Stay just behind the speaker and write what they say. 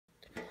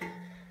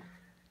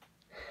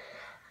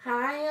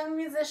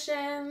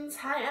musicians.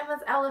 Hi,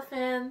 Emma's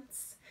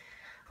Elephants.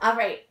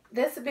 Alright,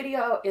 this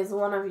video is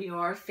one of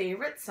your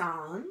favorite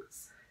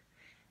songs.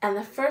 And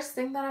the first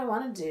thing that I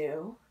want to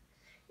do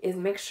is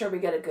make sure we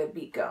get a good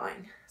beat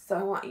going. So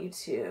I want you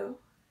to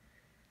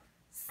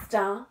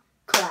stomp,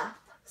 clap,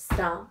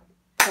 stomp,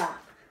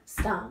 clap,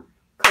 stomp,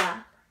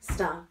 clap,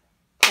 stomp,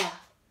 clap.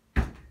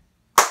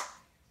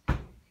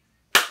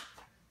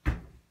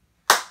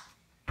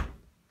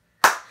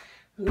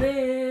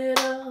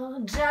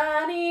 Little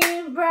Johnny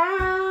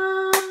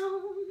Brown,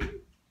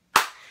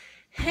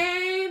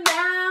 hey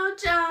now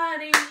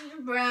Johnny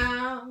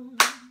Brown.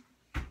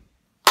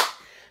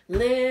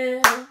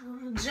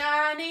 Little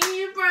Johnny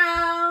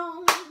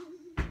Brown,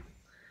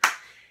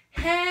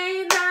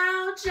 hey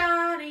now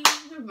Johnny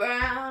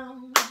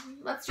Brown.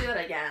 Let's do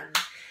that again.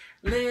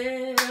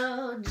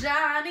 Little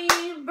Johnny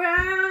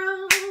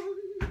Brown,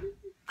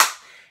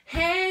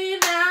 hey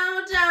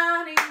now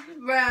Johnny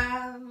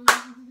Brown.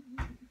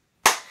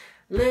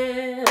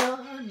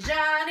 Little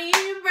Johnny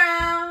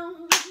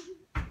Brown,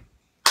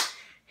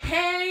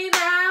 hey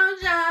now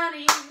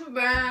Johnny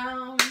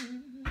Brown.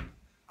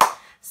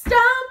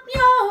 Stomp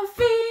your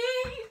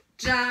feet,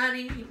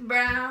 Johnny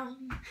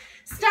Brown.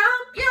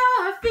 Stomp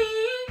your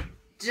feet,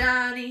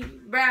 Johnny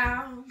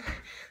Brown.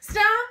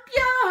 Stomp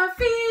your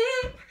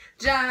feet,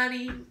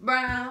 Johnny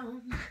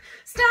Brown.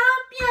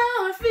 Stomp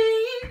your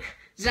feet,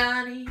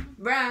 Johnny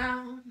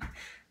Brown.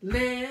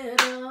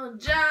 Little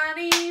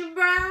Johnny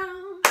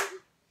Brown,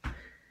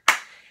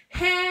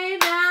 hey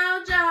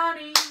now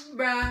Johnny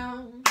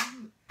Brown.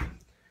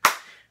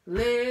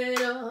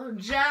 Little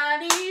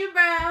Johnny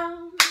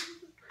Brown,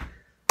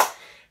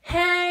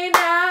 hey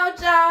now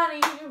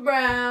Johnny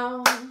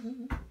Brown.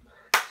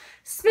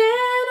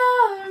 Spin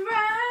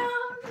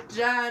around,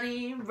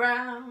 Johnny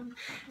Brown.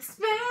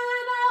 Spin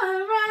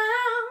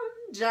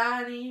around,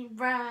 Johnny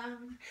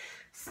Brown.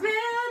 Spin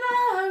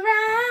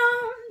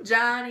around,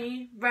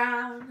 Johnny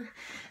Brown.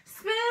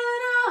 Spin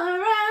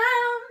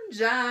around,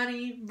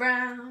 Johnny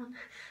Brown.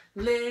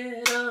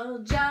 Little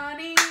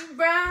Johnny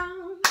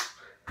Brown,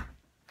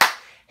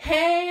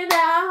 hey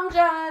now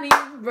Johnny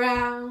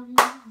Brown.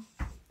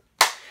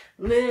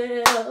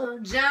 Little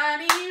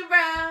Johnny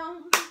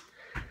Brown,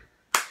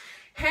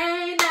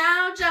 hey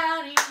now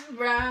Johnny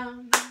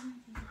Brown.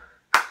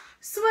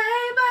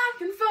 Sway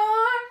back and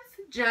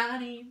forth,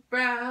 Johnny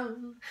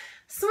Brown.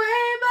 Sway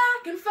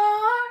back and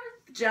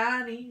forth,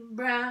 Johnny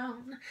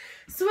Brown.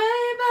 Sway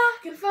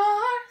back and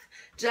forth,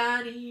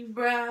 Johnny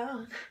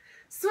Brown.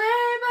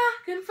 Sway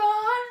back and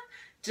forth,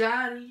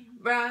 Johnny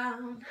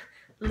Brown.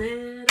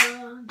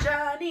 Little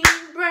Johnny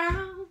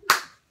Brown,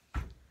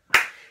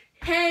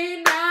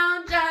 hey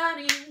now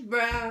Johnny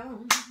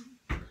Brown.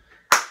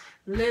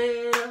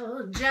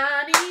 Little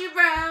Johnny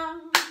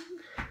Brown,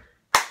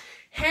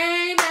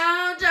 hey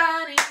now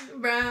Johnny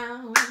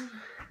Brown.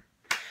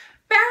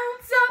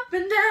 Bounce up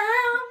and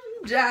down,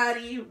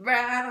 Johnny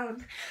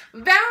Brown.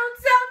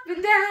 Bounce up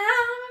and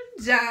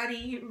down,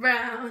 Johnny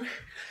Brown.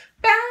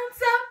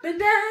 Bounce up and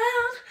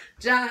down,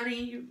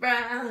 Johnny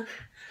Brown.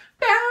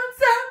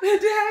 Bounce up and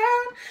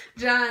down,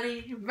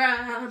 Johnny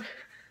Brown.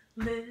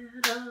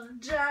 Little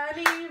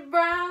Johnny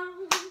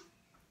Brown,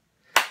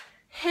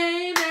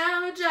 hey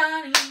now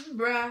Johnny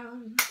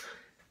Brown.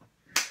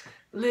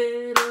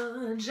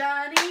 Little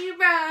Johnny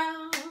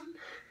Brown,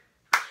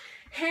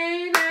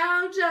 hey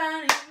now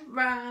Johnny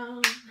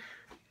Brown.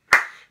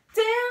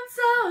 Dance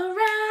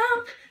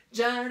around,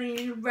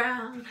 Johnny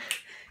Brown.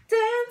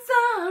 Dance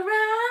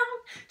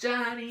around,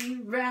 Johnny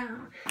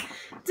Brown.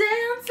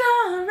 Dance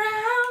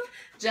around,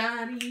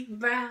 Johnny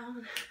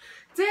Brown.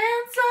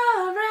 Dance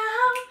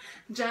around,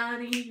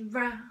 Johnny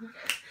Brown.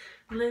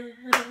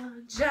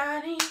 Little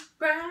Johnny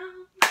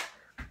Brown,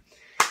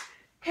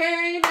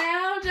 hey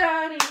now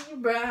Johnny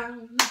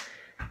Brown.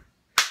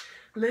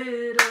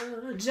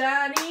 Little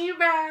Johnny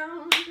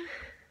Brown,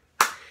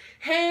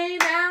 hey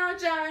now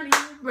Johnny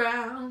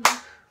Brown.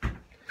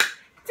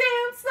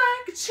 Dance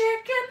like a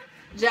chicken,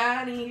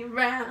 Johnny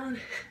Brown.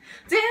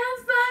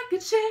 Dance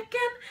like a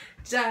chicken,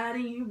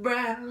 Johnny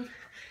Brown.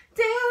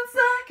 Dance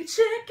like a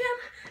chicken,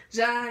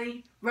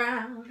 Johnny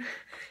Brown.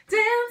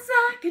 Dance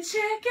like a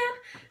chicken,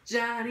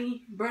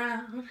 Johnny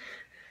Brown.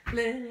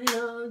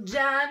 Little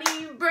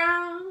Johnny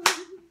Brown,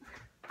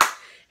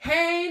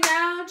 hey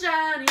now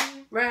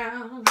Johnny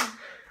Brown.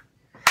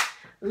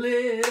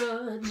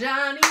 Little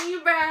Johnny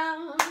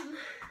Brown,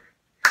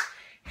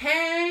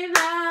 hey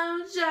now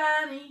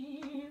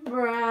Johnny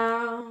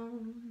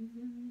Brown.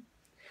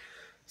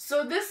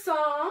 So this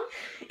song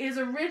is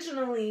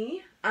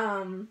originally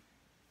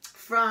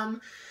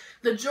from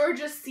the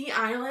Georgia Sea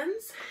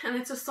Islands, and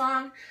it's a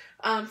song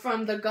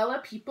from the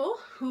Gullah people,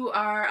 who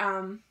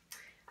are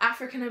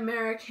African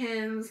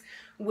Americans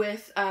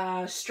with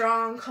a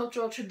strong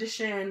cultural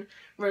tradition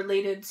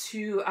related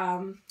to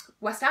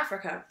West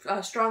Africa,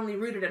 strongly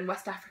rooted in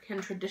West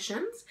African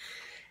traditions.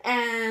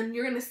 And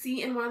you're going to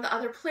see in one of the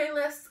other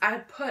playlists, I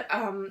put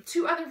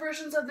 2 other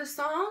versions of this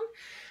song,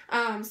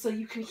 so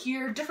you can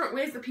hear different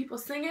ways that people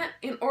sing it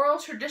in oral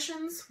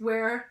traditions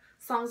where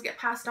songs get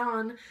passed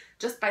on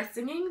just by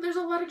singing. There's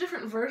a lot of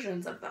different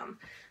versions of them,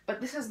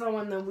 but this is the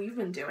one that we've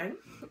been doing.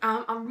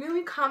 A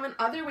really common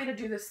other way to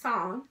do this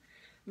song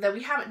that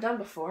we haven't done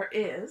before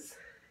is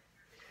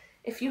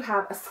if you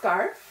have a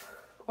scarf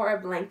or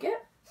a blanket,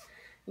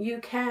 you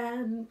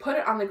can put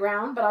it on the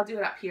ground, but I'll do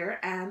it up here,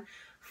 and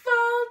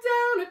fall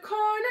down a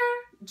corner,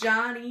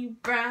 Johnny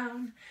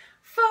Brown.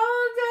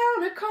 Fall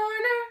down a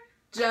corner,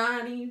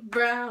 Johnny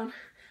Brown.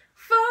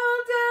 Fall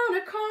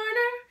down a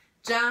corner,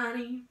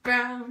 Johnny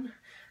Brown.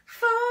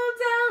 Fall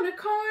down a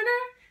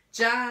corner,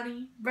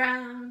 Johnny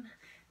Brown.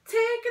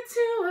 Take it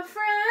to a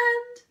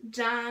friend,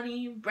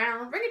 Johnny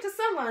Brown. Bring it to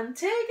someone.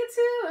 Take it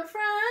to a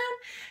friend,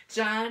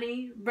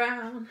 Johnny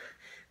Brown.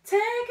 Take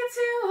it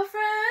to a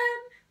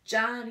friend,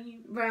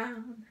 Johnny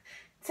Brown.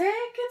 Take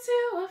it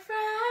to a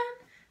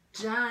friend,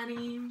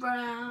 Johnny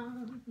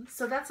Brown.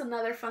 So that's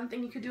another fun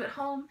thing you could do at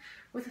home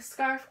with a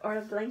scarf or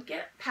a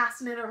blanket,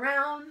 passing it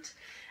around.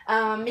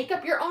 Make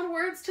up your own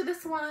words to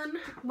this one.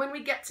 When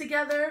we get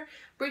together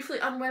briefly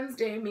on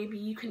Wednesday, maybe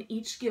you can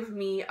each give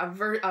me a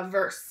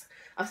verse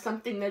of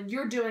something that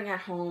you're doing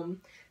at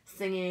home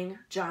singing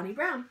Johnny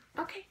Brown.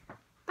 Okay.